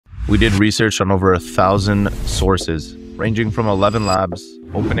We did research on over 1,000 sources, ranging from 11 labs,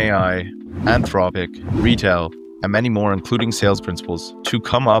 OpenAI, Anthropic, Retell, and many more, including sales principles, to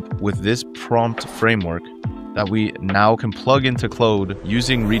come up with this prompt framework that we now can plug into Claude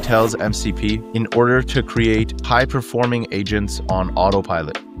using Retell's MCP in order to create high-performing agents on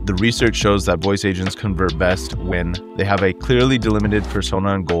autopilot. The research shows that voice agents convert best when they have a clearly delimited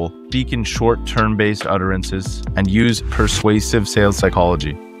persona and goal, speak in short turn-based utterances, and use persuasive sales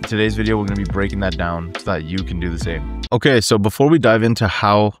psychology. In today's video, we're going to be breaking that down so that you can do the same. Okay, so before we dive into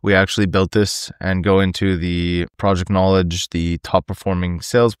how we actually built this and go into the project knowledge, the top performing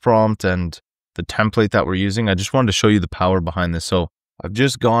sales prompt, and the template that we're using, I just wanted to show you the power behind this. So I've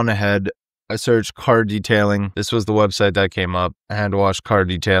just gone ahead, I searched car detailing. This was the website that came up, hand wash car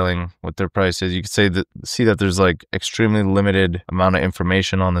detailing, what their price is. You can see that there's like extremely limited amount of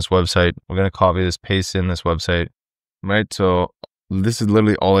information on this website. We're going to copy this, paste in this website, right? So this is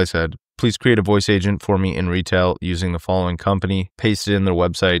literally all I said. Please create a voice agent for me in Retell using the following company, paste it in their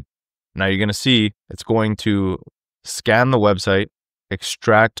website. Now you're going to see it's going to scan the website,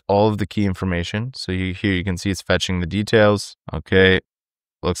 extract all of the key information. So here you can see it's fetching the details. Okay.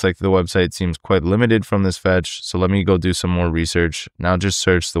 Looks like the website seems quite limited from this fetch. So let me go do some more research. Now just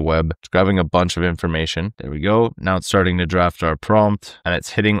search the web. It's grabbing a bunch of information. There we go. Now it's starting to draft our prompt and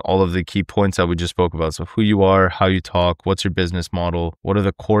it's hitting all of the key points that we just spoke about. So who you are, how you talk, what's your business model, what are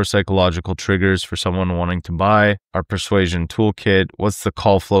the core psychological triggers for someone wanting to buy, our persuasion toolkit, what's the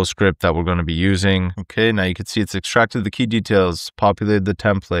call flow script that we're going to be using. Okay, now you can see it's extracted the key details, populated the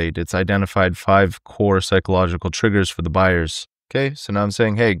template. It's identified 5 core psychological triggers for the buyers. Okay, so now I'm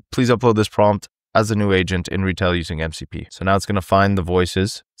saying, hey, please upload this prompt as a new agent in Retell using MCP. So now it's going to find the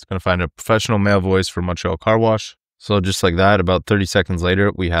voices. It's going to find a professional male voice for Montreal Car Wash. So just like that, about 30 seconds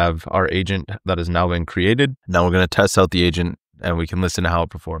later, we have our agent that has now been created. Now we're going to test out the agent and we can listen to how it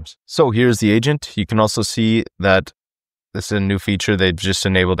performs. So here's the agent. You can also see that this is a new feature. They've just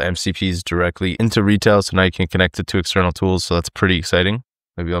enabled MCPs directly into Retell. So now you can connect it to external tools. So that's pretty exciting.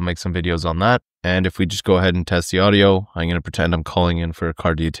 Maybe I'll make some videos on that. And if we just go ahead and test the audio, I'm going to pretend I'm calling in for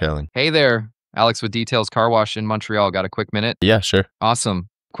car detailing. Hey there, Alex with Details Car Wash in Montreal. Got a quick minute? Yeah, sure. Awesome.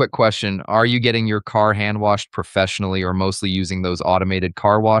 Quick question. Are you getting your car hand washed professionally or mostly using those automated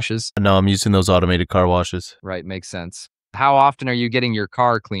car washes? No, I'm using those automated car washes. Right, makes sense. How often are you getting your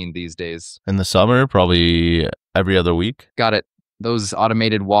car cleaned these days? In the summer, probably every other week. Got it. Those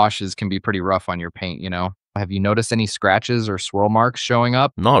automated washes can be pretty rough on your paint, you know? Have you noticed any scratches or swirl marks showing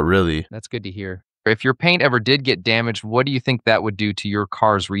up? Not really. That's good to hear. If your paint ever did get damaged, what do you think that would do to your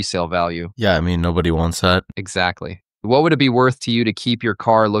car's resale value? Yeah, I mean, nobody wants that. Exactly. What would it be worth to you to keep your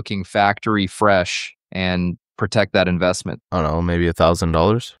car looking factory fresh and protect that investment? I don't know, maybe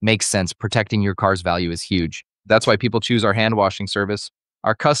 $1,000. Makes sense. Protecting your car's value is huge. That's why people choose our hand washing service.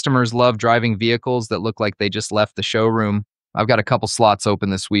 Our customers love driving vehicles that look like they just left the showroom. I've got a couple slots open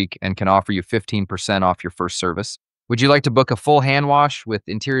this week and can offer you 15% off your first service. Would you like to book a full hand wash with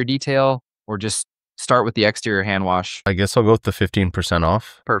interior detail or just start with the exterior hand wash? I guess I'll go with the 15%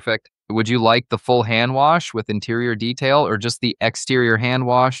 off. Perfect. Would you like the full hand wash with interior detail or just the exterior hand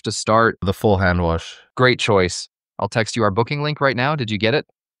wash to start? The full hand wash. Great choice. I'll text you our booking link right now. Did you get it?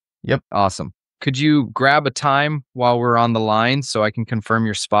 Yep. Awesome. Could you grab a time while we're on the line so I can confirm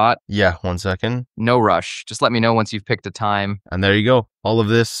your spot? Yeah, 1 second. No rush. Just let me know once you've picked a time. And there you go. All of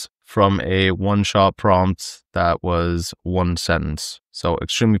this from a one-shot prompt that was 1 sentence. So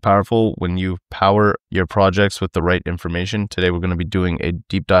extremely powerful when you power your projects with the right information. Today, we're going to be doing a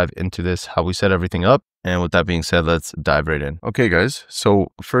deep dive into this, how we set everything up. And with that being said, let's dive right in. Okay, guys.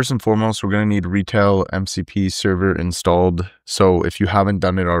 So first and foremost, we're going to need Retell MCP server installed. So if you haven't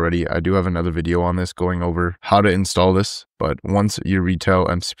done it already, I do have another video on this going over how to install this. But once your Retell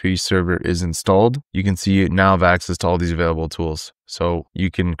MCP server is installed, you can see you now have access to all these available tools. So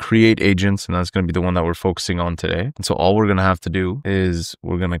you can create agents, and that's going to be the one that we're focusing on today. And so all we're going to have to do is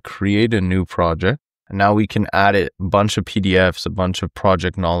we're going to create a new project. And now we can add a bunch of PDFs, a bunch of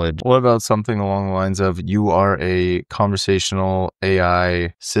project knowledge. What about something along the lines of you are a conversational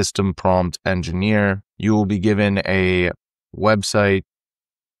AI system prompt engineer. You will be given a website.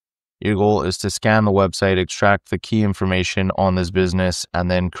 Your goal is to scan the website, extract the key information on this business,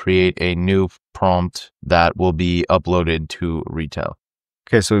 and then create a new prompt that will be uploaded to Retell.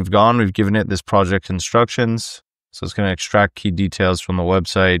 Okay, so we've given it this project instructions. So it's going to extract key details from the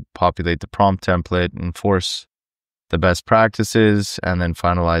website, populate the prompt template, enforce the best practices, and then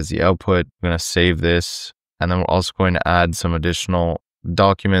finalize the output. We're going to save this. And then we're also going to add some additional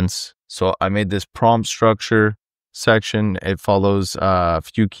documents. So I made this prompt structure. section, it follows a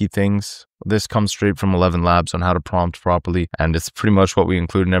few key things. This comes straight from 11 Labs on how to prompt properly, and it's pretty much what we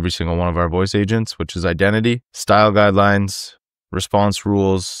include in every single one of our voice agents, which is identity, style guidelines, response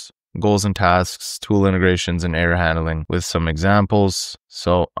rules, goals and tasks, tool integrations, and error handling with some examples.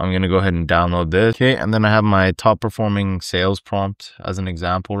 So I'm going to go ahead and download this. Okay, and then I have my top performing sales prompt as an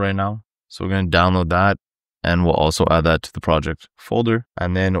example right now. So we're going to download that, and we'll also add that to the project folder.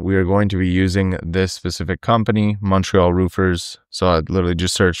 And then we are going to be using this specific company, Montreal Roofers. So I literally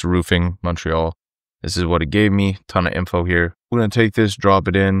just searched roofing Montreal. This is what it gave me. Ton of info here. We're going to take this, drop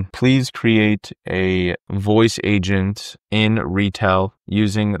it in. Please create a voice agent in Retell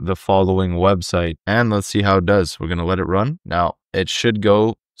using the following website. And let's see how it does. We're going to let it run. Now, it should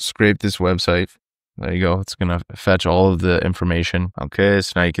go scrape this website. There you go. It's going to fetch all of the information. Okay,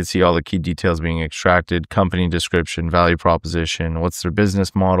 so now you can see all the key details being extracted. Company description, value proposition, what's their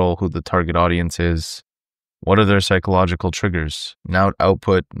business model, who the target audience is, what are their psychological triggers. Now it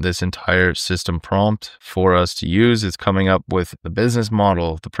output this entire system prompt for us to use. It's coming up with the business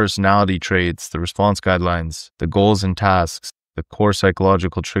model, the personality traits, the response guidelines, the goals and tasks, the core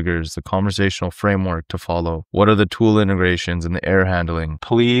psychological triggers, the conversational framework to follow. What are the tool integrations and the error handling?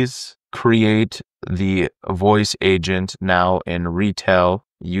 Please create the voice agent now in Retell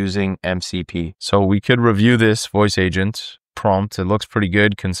using MCP. So we could review this voice agent prompt. It looks pretty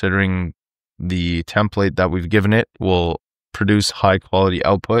good considering the template that we've given it will produce high quality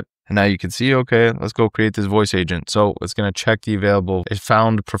output. And now you can see, okay, let's go create this voice agent. So it's going to check the available. It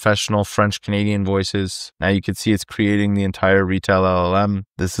found professional French Canadian voices. Now you can see it's creating the entire Retell LLM.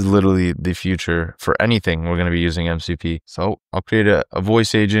 This is literally the future for anything. We're going to be using MCP. So I'll create a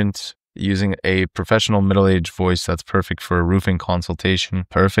voice agent using a professional middle-aged voice that's perfect for a roofing consultation.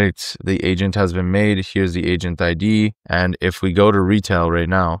 Perfect. The agent has been made. Here's the agent ID. And if we go to Retell right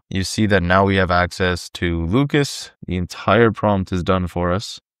now, you see that now we have access to Lucas. The entire prompt is done for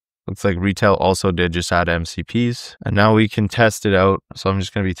us. Looks like Retell also did just add MCPs, and now we can test it out. So I'm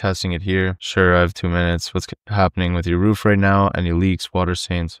just going to be testing it here. Sure, I have 2 minutes. What's happening with your roof right now? Any leaks, water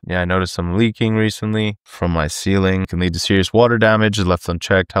stains? Yeah, I noticed some leaking recently from my ceiling. It can lead to serious water damage. It's left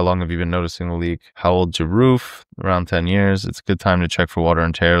unchecked. How long have you been noticing the leak? How old's your roof? Around 10 years. It's a good time to check for water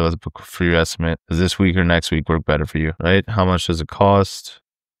and tear. Let's book for your estimate. Does this week or next week work better for you, right? How much does it cost?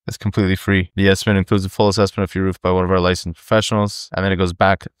 It's completely free. The estimate includes a full assessment of your roof by one of our licensed professionals, and then it goes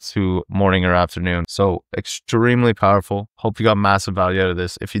back to morning or afternoon. So extremely powerful. Hope you got massive value out of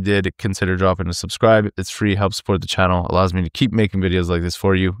this. If you did, consider dropping a subscribe. It's free, helps support the channel, allows me to keep making videos like this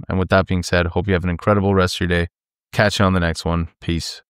for you. And with that being said, hope you have an incredible rest of your day. Catch you on the next one. Peace.